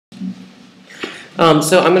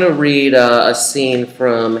So I'm going to read a scene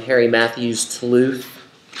from Harry Mathews' Tlooth.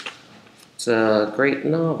 It's a great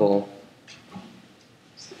novel.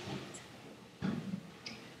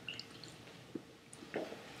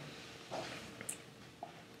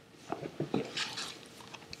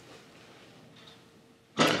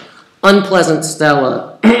 Unpleasant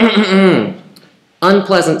Stella.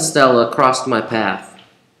 Unpleasant Stella crossed my path.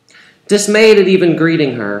 Dismayed at even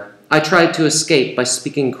greeting her, I tried to escape by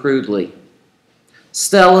speaking crudely.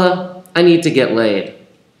 "Stella, I need to get laid."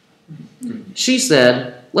 She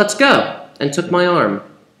said, "Let's go," and took my arm.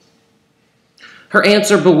 Her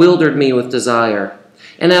answer bewildered me with desire,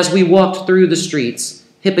 and as we walked through the streets,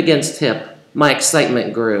 hip against hip, my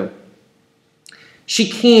excitement grew. She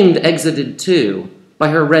keened exited too, by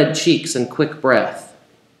her red cheeks and quick breath.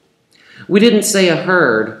 We didn't say a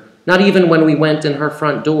word, not even when we went in her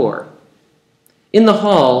front door. In the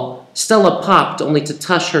hall, Stella popped only to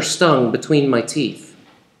tush her stung between my teeth.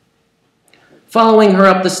 Following her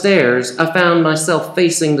up the stairs, I found myself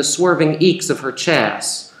facing the swerving eeks of her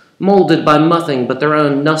chass, molded by nothing but their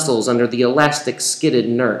own nuzzles under the elastic skidded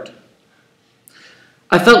nert.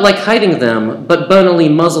 I felt like hiding them, but bonily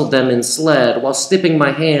muzzled them in sled while stipping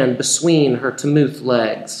my hand between her Tlooth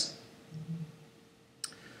legs.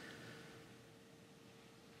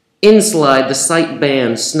 Inslide the sight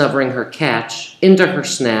band snubbering her catch, into her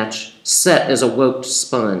snatch, set as a woked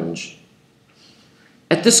sponge.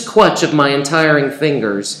 At this clutch of my entiring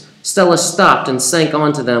fingers, Stella stopped and sank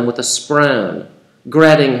onto them with a sprone,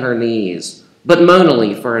 gretting her knees, but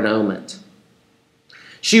moanily for an oment.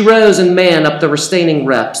 She rose and man up the restaining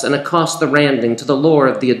reps and accost the randing to the lore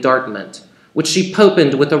of the adartment, which she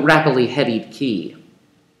popened with a rapidly headied key.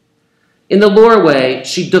 In the loreway,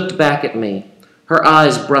 she looked back at me, her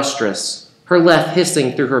eyes brustrous, her left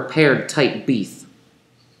hissing through her pared tight beath.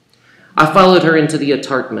 I followed her into the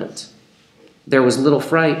adartment. There was little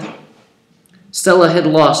fright. Stella had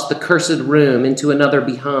lost the cursed room into another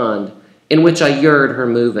beyond, in which I yurred her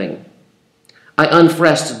moving. I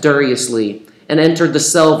unfreshed duriously and entered the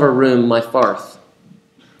selver room my farth.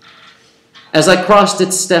 As I crossed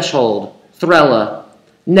its threshold, Thrella,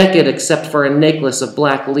 naked except for a necklace of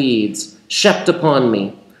black leads, shept upon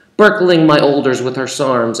me, burkling my olders with her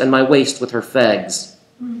sarms and my waist with her fegs.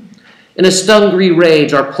 In a stungry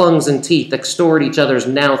rage, our plungs and teeth extored each other's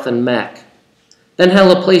mouth and mech. Then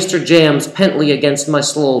Hella placed her jams pently against my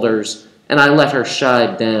shoulders, and I let her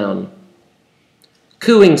shide down.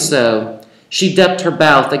 Cooing so, she dept her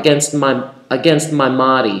mouth against my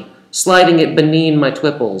moddy, sliding it beneath my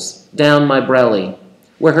twipples, down my brelly,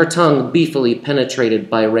 where her tongue beefily penetrated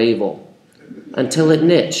by ravel, until it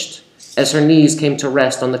niched, as her knees came to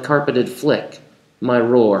rest on the carpeted flick, my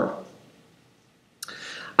roar.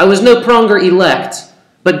 I was no pronger elect,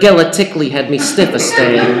 but Gella Tickly had me stiff a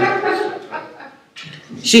stain.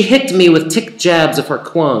 She hicked me with tick jabs of her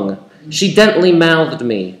quung. She dentally mouthed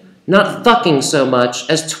me, not thucking so much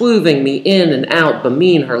as twoving me in and out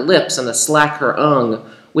bemean her lips and aslack her ung,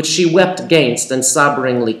 which she wept gainst and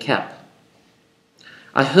sobberingly kept.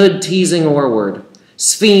 I hood teasing o'erward,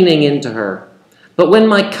 spheening into her, but when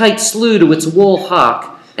my kite slew to its wool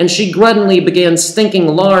hock, and she gruddenly began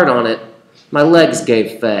stinking lard on it, my legs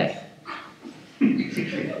gave fay.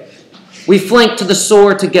 We flanked to the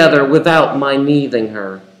sore together without my neathing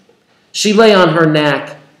her. She lay on her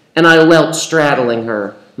neck, and I lelt straddling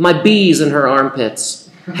her, my bees in her armpits,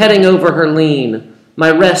 heading over her lean,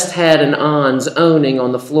 my rest head and ons owning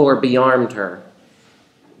on the floor beyond her.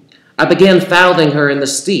 I began fouling her in the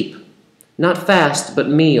steep, not fast but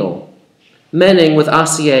meal, menning with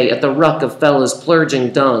Ossier at the ruck of Fella's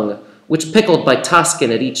plurging dung, which pickled by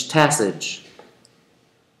Toscan at each tassage.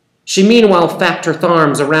 She meanwhile fact her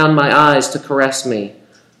tharms around my eyes to caress me,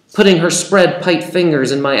 putting her spread pite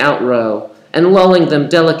fingers in my outrow, and lulling them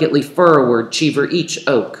delicately furward cheever each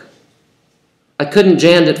oak. I couldn't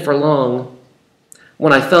jand it for long.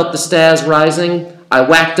 When I felt the stas rising, I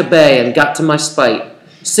whacked a bay and got to my spite,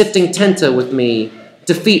 sifting tenta with me,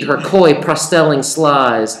 defeat her coy prostelling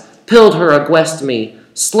slies, pilled her aguest me,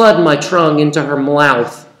 slud my trung into her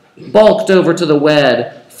mouth, bulked over to the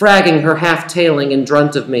wed, fragging her half-tailing in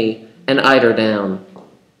drunt of me, and eyed her down.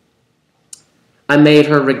 I made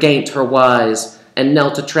her regaint her wise, and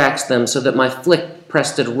knelt attracts them so that my flick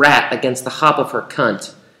prested rat against the hop of her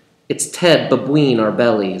cunt, its Ted babween our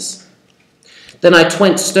bellies. Then I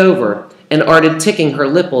twinced over, and arted ticking her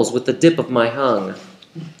lipples with the dip of my hung.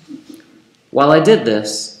 While I did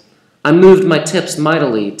this, I moved my tips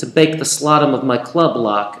mightily to bake the slottum of my club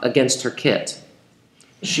lock against her kit.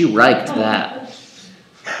 She riked that.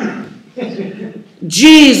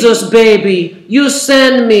 Jesus, baby, you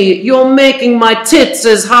send me. You're making my tits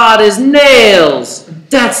as hard as nails.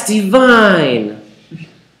 That's divine.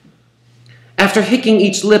 After hicking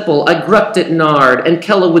each lipple, I grucked at nard, and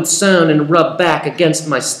Kella would sewn and rub back against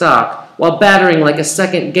my stock, while battering like a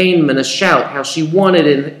second gameman a shout how she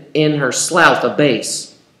wanted in her slouth a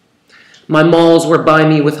base. My malls were by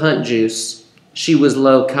me with hunt juice. She was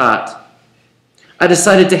low cot. I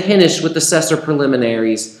decided to finish with the cessor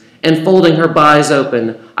preliminaries, and folding her buys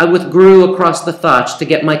open, I withdrew across the thotch to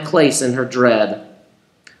get my place in her dread.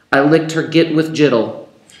 I licked her git with jittle,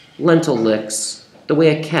 lentil licks, the way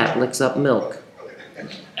a cat licks up milk.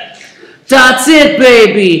 That's it,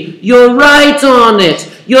 baby! You're right on it!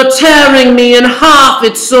 You're tearing me in half,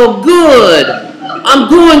 it's so good! I'm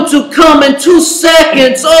going to come in 2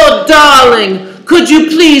 seconds, oh darling! Could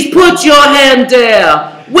you please put your hand there?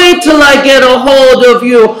 Wait till I get a hold of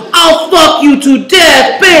you. I'll fuck you to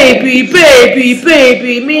death, baby, baby,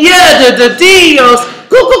 baby. Mierda de Dios.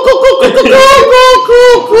 Coo.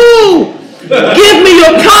 Give me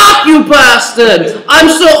your cock, you bastard. I'm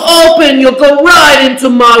so open, you'll go right into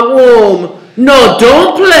my womb. No,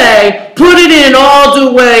 don't play. Put it in all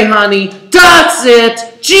the way, honey. That's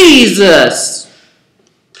it. Jesus.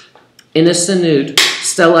 In a sinute,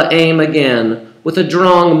 Stella aim again, with a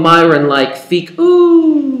drong Myron-like feek,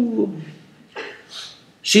 ooh.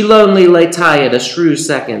 She lonely lay tired a shrew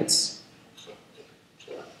seconds.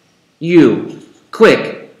 You,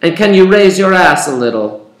 quick, and can you raise your ass a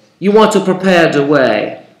little? You want to prepare the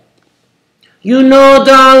way. You know,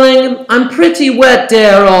 darling, I'm pretty wet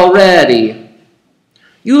there already.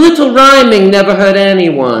 You little rhyming never hurt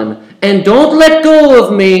anyone, and don't let go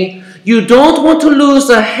of me. You don't want to lose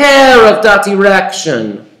a hair of that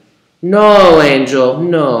erection. No, angel,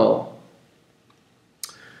 no.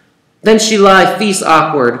 Then she lie feast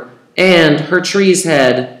awkward, and, her tree's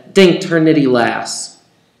head, dinked her nitty lass.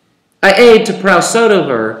 I aid to prow-soto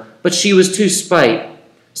her, but she was too spite,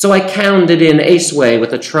 so I counded in aceway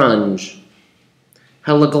with a trunge.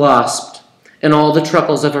 Hella glosped, and all the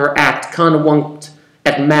truckles of her act conwunked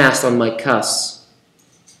at mass on my cuss.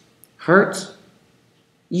 Hurt?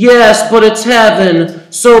 Yes, but it's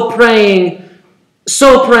heaven, so praying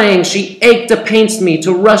she ached apainst me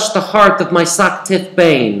to rush the heart of my sock-tiff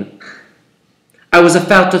bane. I was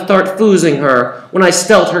about to thart foozing her, when I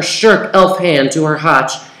stelt her shirk elf hand to her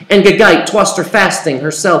hotch, and gagite twast her fasting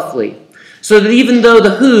herselfly, so that even though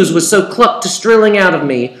the whoos was so clucked to strilling out of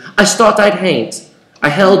me, I thought I'd haint. I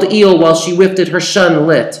held eel while she whiffted her shun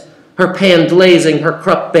lit, her pan glazing her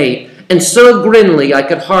crup bait, and so grinly I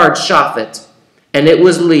could hard shoff it. And it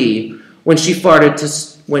was Lee, when she farted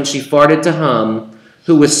to hum,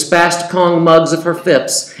 who with spast Kong mugs of her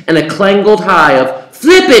fips and a clangled high of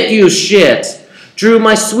 "Flip it, you shit!" drew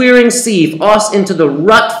my swearing sieve os into the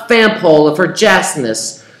rut famphole of her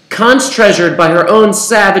jasness, cons treasured by her own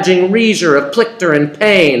savaging reisure of plictor and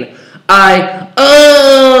pain.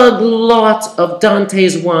 Lot of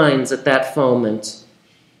Dante's wines at that foment.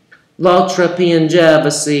 L'altra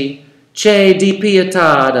piangevasi, che di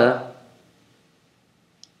pietada.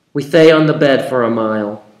 We lay on the bed for a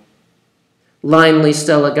mile. Linely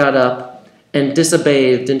Stella got up and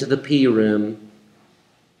disobeyed into the pea room.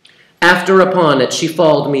 After upon it she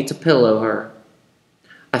falled me to pillow her.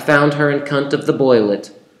 I found her in cunt of the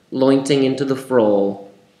boilet, lointing into the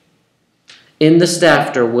froll. In the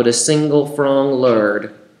stafter would a single frong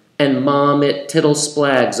lurd, and mom it tittle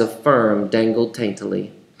splags of firm dangled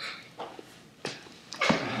taintily.